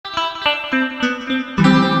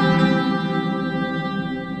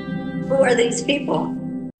are these people?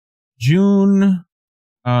 June,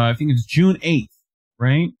 I think it's June 8th,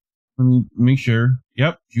 right? Let me make sure.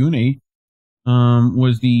 Yep, June 8th,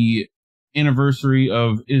 was the anniversary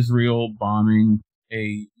of Israel bombing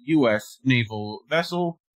a U.S. naval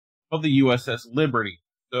vessel of the USS Liberty.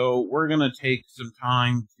 So we're going to take some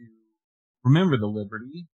time to remember the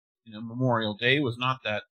Liberty. You know, Memorial Day was not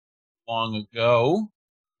that long ago.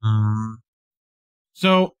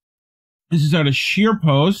 So this is out of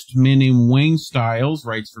Scheerpost. A man named Wayne Stiles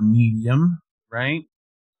writes for Medium, right?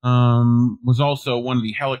 Was also one of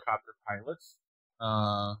the helicopter pilots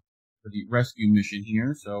for the rescue mission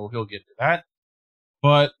here, so he'll get to that.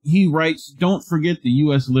 But he writes, "Don't forget the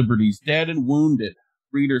U.S. Liberty's dead and wounded.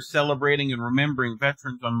 Readers celebrating and remembering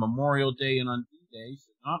veterans on Memorial Day and on D-Day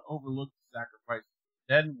should not overlook the sacrifices of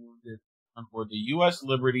the dead and wounded on board the U.S.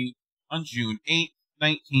 Liberty on June 8,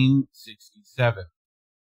 1967.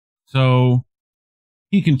 So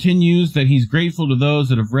he continues that he's grateful to those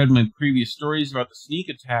that have read my previous stories about the sneak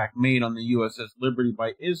attack made on the USS Liberty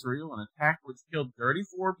by Israel, an attack which killed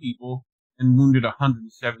 34 people and wounded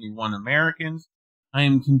 171 Americans. I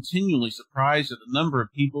am continually surprised at the number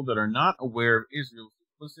of people that are not aware of Israel's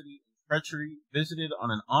duplicity and treachery visited on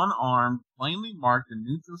an unarmed, plainly marked and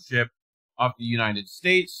neutral ship off the United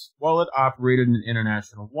States while it operated in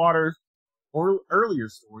international waters. Or earlier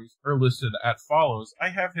stories are listed as follows. I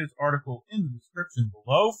have his article in the description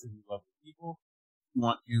below for you lovely people. If you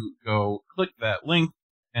want to go click that link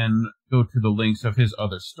and go to the links of his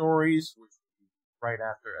other stories, which will be right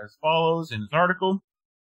after as follows in his article.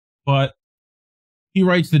 But he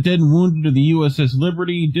writes, the dead and wounded of the USS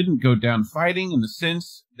Liberty didn't go down fighting in the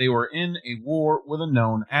sense they were in a war with a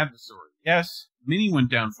known adversary. Yes, many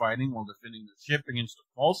went down fighting while defending their ship against a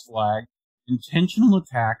false flag, intentional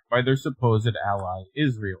attack by their supposed ally,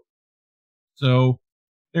 Israel. So,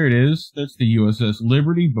 there it is. That's the USS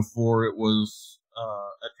Liberty before it was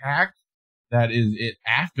attacked. That is it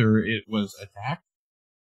after it was attacked.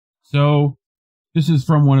 So, this is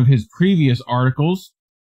from one of his previous articles,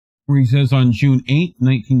 where he says on June 8,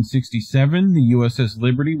 1967, the USS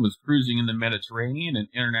Liberty was cruising in the Mediterranean and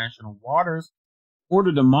international waters,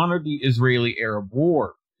 ordered to monitor the Israeli-Arab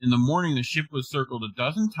War. In the morning, the ship was circled a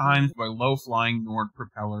dozen times by low-flying Nord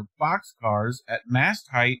propeller boxcars at mast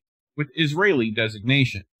height with Israeli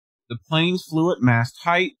designation. The planes flew at mast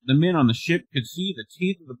height. The men on the ship could see the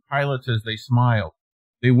teeth of the pilots as they smiled.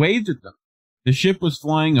 They waved at them. The ship was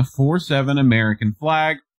flying a 4-7 American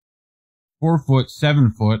flag, 4-foot,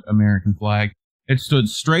 7-foot American flag. It stood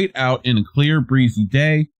straight out in a clear, breezy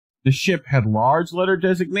day. The ship had large letter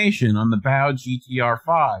designation on the bow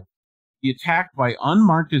GTR-5. The attack by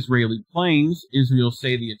unmarked Israeli planes. Israel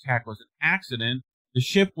say the attack was an accident. The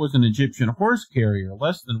ship was an Egyptian horse carrier,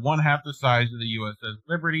 less than one-half the size of the USS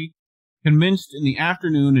Liberty, commenced in the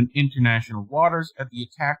afternoon in international waters at the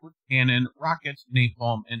attack with cannon, rockets,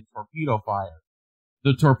 napalm, and torpedo fire.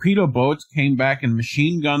 The torpedo boats came back and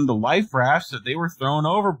machine-gunned the life rafts that they were thrown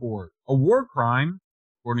overboard. A war crime,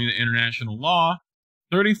 according to international law.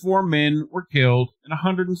 34 men were killed and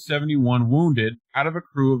 171 wounded out of a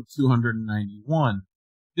crew of 291.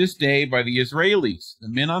 This day by the Israelis. The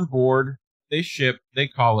men on board, they ship, they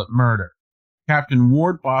call it murder. Captain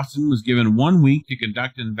Ward Boston was given 1 week to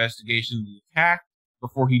conduct an investigation of the attack.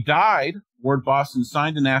 Before he died, Ward Boston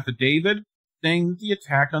signed an affidavit saying that the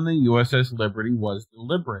attack on the USS Liberty was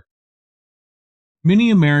deliberate.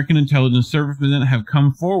 Many American intelligence servicemen have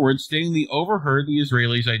come forward stating they overheard the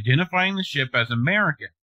Israelis identifying the ship as American.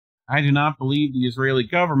 I do not believe the Israeli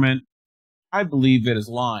government. I believe it is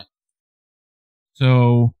lying.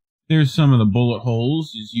 So, there's some of the bullet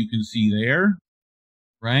holes, as you can see there.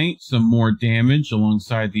 Right? Some more damage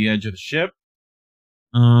alongside the edge of the ship.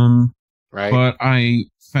 Right. But I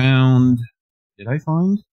found... Did I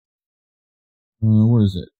find? Where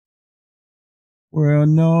is it? Well,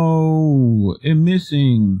 no, it's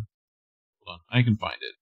missing. Hold on, I can find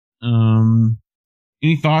it.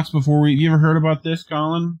 Any thoughts before you ever heard about this,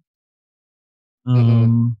 Collin?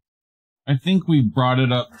 I think we brought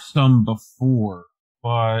it up some before,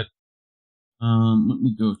 but, let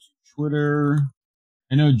me go to Twitter.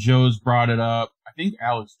 I know Joe's brought it up. I think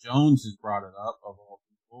Alex Jones has brought it up, of all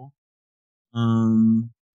people.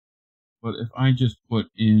 But if I just put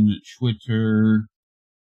in Twitter,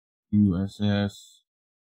 USS,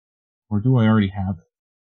 or do I already have it?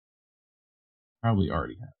 Probably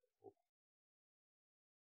already have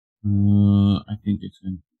it. I think it's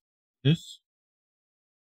in this.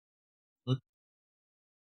 Look.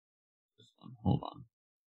 This one. Hold on.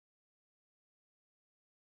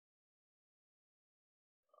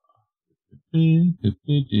 Yeah,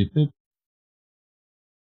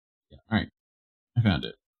 alright. I found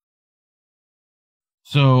it.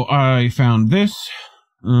 So I found this.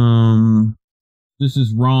 This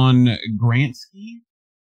is Ron Gransky.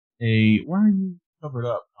 Why are you covered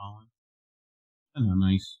up, Collin? Oh,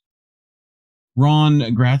 nice. Ron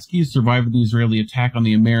Gratsky survived the Israeli attack on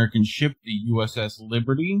the American ship, the USS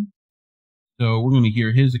Liberty. So we're going to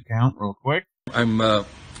hear his account real quick. I'm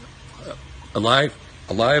alive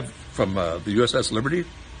from the USS Liberty.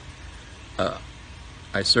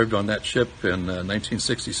 I served on that ship in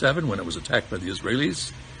 1967 when it was attacked by the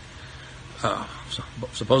Israelis,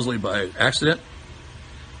 supposedly by accident,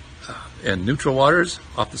 in neutral waters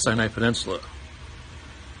off the Sinai Peninsula.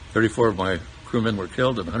 34 of my crewmen were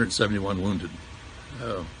killed and 171 wounded.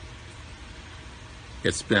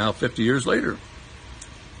 It's now 50 years later.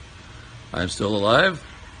 I'm still alive,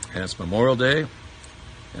 and it's Memorial Day,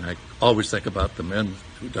 and I always think about the men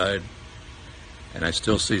who died, and I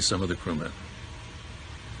still see some of the crewmen.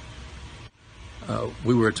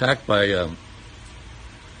 We were attacked by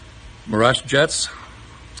Mirage jets.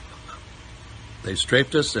 They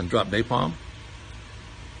strafed us and dropped napalm,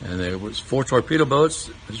 and there was 4 torpedo boats,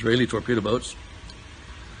 Israeli torpedo boats,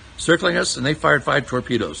 circling us, and they fired 5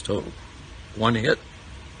 torpedoes total. 1 hit.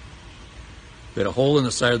 We had a hole in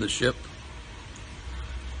the side of the ship,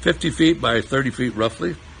 50 feet by 30 feet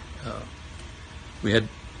roughly. We had,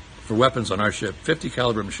 for weapons on our ship, 50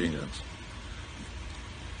 caliber machine guns.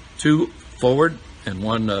 2 forward and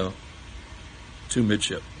 2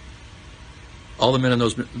 midship. All the men in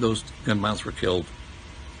those gun mounts were killed.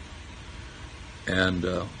 And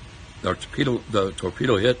the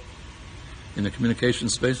torpedo hit in the communication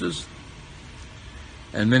spaces,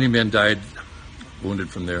 and many men died wounded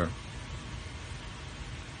from there,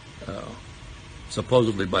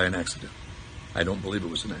 supposedly by an accident. I don't believe it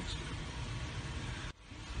was an accident.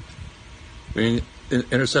 We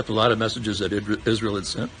intercept a lot of messages that Israel had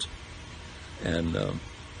sent, and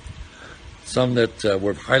some that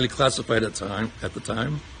were highly classified at the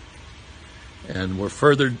time, and were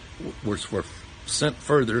sent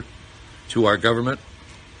further to our government,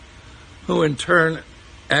 who in turn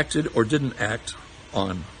acted or didn't act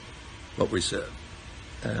on what we said.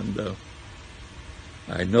 And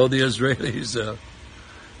I know the Israelis,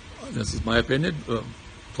 this is my opinion,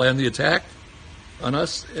 planned the attack on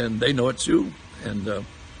us, and they know it too, and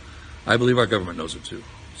I believe our government knows it too.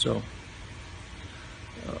 So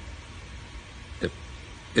if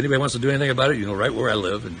anybody wants to do anything about it, you know right where I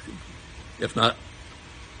live, and if not,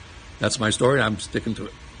 that's my story. I'm sticking to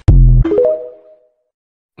it.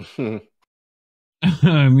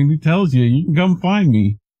 I mean, he tells you can come find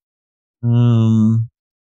me. Well,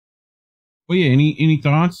 yeah. Any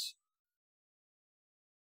thoughts?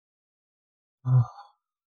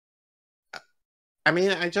 I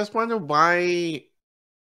mean, I just wonder why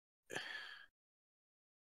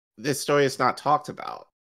this story is not talked about.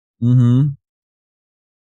 Mm-hmm.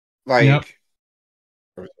 Like, yep.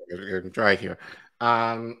 I'm dry here.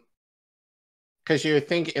 Because you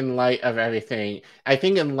think in light of everything, I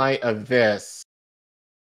think in light of this,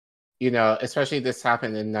 especially this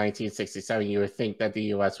happened in 1967, you would think that the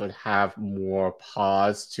U.S. would have more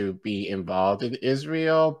pause to be involved in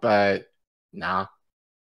Israel, but nah.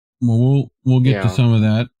 Well, we'll get to some of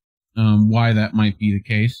that, why that might be the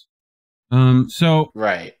case. So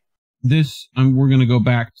right. This, we're going to go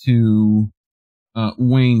back to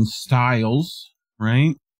Wayne Stiles,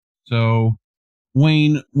 right? So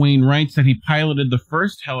Wayne writes that he piloted the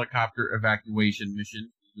first helicopter evacuation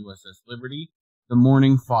mission to USS Liberty the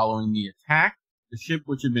morning following the attack. The ship,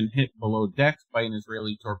 which had been hit below decks by an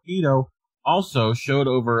Israeli torpedo, also showed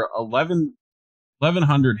over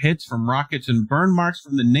 1,100 hits from rockets and burn marks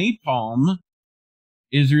from the napalm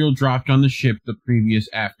Israel dropped on the ship the previous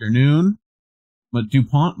afternoon. But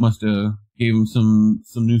DuPont must have gave him some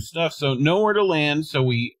new stuff. So nowhere to land, so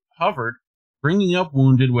we hovered, bringing up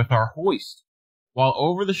wounded with our hoist. While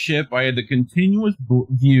over the ship, I had the continuous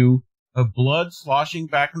view of blood sloshing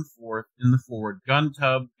back and forth in the forward gun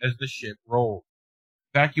tub as the ship rolled.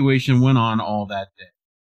 Evacuation went on all that day.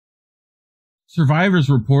 Survivors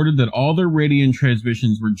reported that all their radio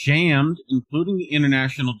transmissions were jammed, including the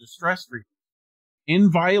international distress frequency,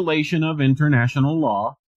 in violation of international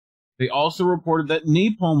law. They also reported that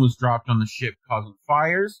napalm was dropped on the ship, causing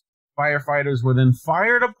fires. Firefighters were then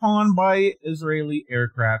fired upon by Israeli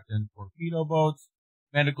aircraft and torpedo boats.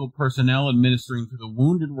 Medical personnel administering to the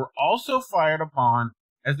wounded were also fired upon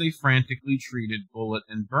as they frantically treated bullet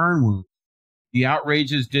and burn wounds. The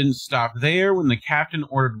outrages didn't stop there. When the captain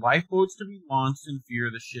ordered lifeboats to be launched in fear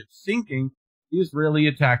of the ship sinking, the Israeli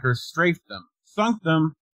attackers strafed them, sunk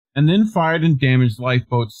them, and then fired and damaged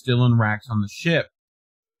lifeboats still in racks on the ship,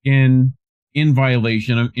 in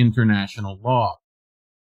violation of international law.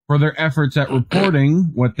 For their efforts at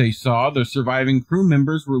reporting what they saw, the surviving crew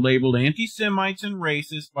members were labeled anti-Semites and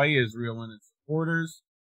racist by Israel and its supporters,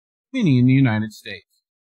 many in the United States.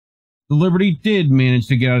 The Liberty did manage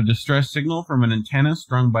to get a distress signal from an antenna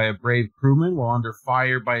strung by a brave crewman while under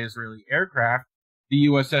fire by Israeli aircraft. The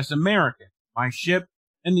USS American, my ship,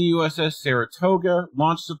 and the USS Saratoga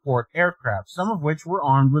launched support aircraft, some of which were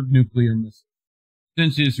armed with nuclear missiles.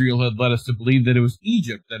 Since Israel had led us to believe that it was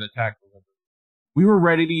Egypt that attacked the Liberty, we were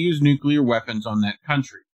ready to use nuclear weapons on that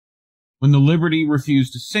country. When the Liberty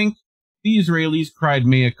refused to sink, the Israelis cried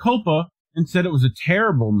mea culpa and said it was a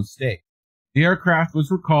terrible mistake. The aircraft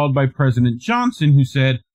was recalled by President Johnson, who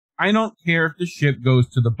said, "I don't care if the ship goes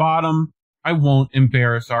to the bottom. I won't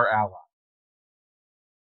embarrass our ally."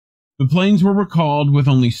 The planes were recalled with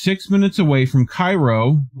only 6 minutes away from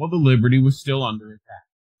Cairo, while the Liberty was still under attack.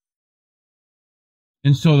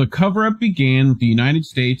 And so the cover-up began with the United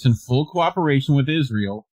States in full cooperation with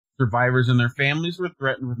Israel. Survivors and their families were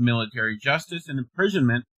threatened with military justice and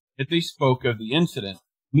imprisonment if they spoke of the incident.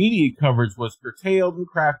 Media coverage was curtailed and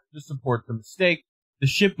crafted to support the mistake. The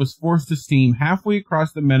ship was forced to steam halfway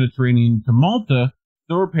across the Mediterranean to Malta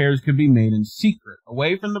so repairs could be made in secret,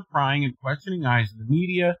 away from the prying and questioning eyes of the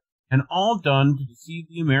media, and all done to deceive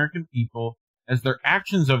the American people as their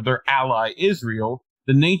actions of their ally Israel.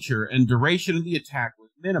 The nature and duration of the attack was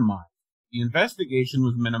minimized. The investigation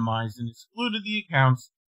was minimized and excluded the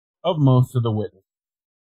accounts of most of the witnesses.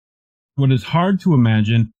 What is hard to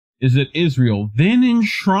imagine is that Israel then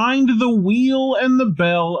enshrined the wheel and the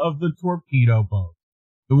bell of the torpedo boat,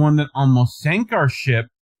 the one that almost sank our ship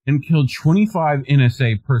and killed 25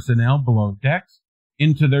 NSA personnel below decks,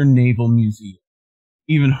 into their naval museum.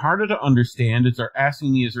 Even harder to understand is our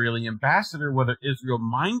asking the Israeli ambassador whether Israel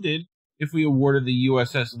minded if we awarded the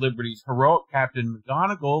USS Liberty's heroic Captain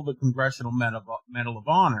McGonigal the Congressional Medal of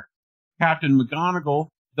Honor. Captain McGonigal,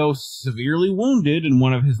 though severely wounded in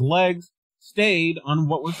one of his legs, stayed on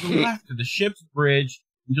what was left of the ship's bridge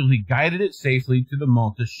until he guided it safely to the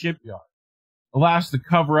Malta shipyard. Alas, the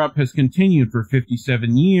cover-up has continued for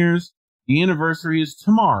 57 years. The anniversary is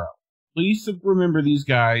tomorrow. Please remember these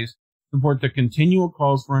guys. Support the continual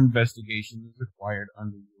calls for investigation as required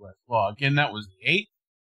under U.S. law. Again, that was the 8th.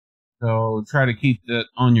 So try to keep that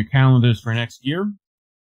on your calendars for next year.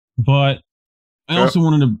 But I also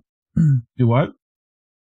wanted to do what?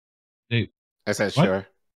 I said what? sure.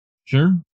 Sure?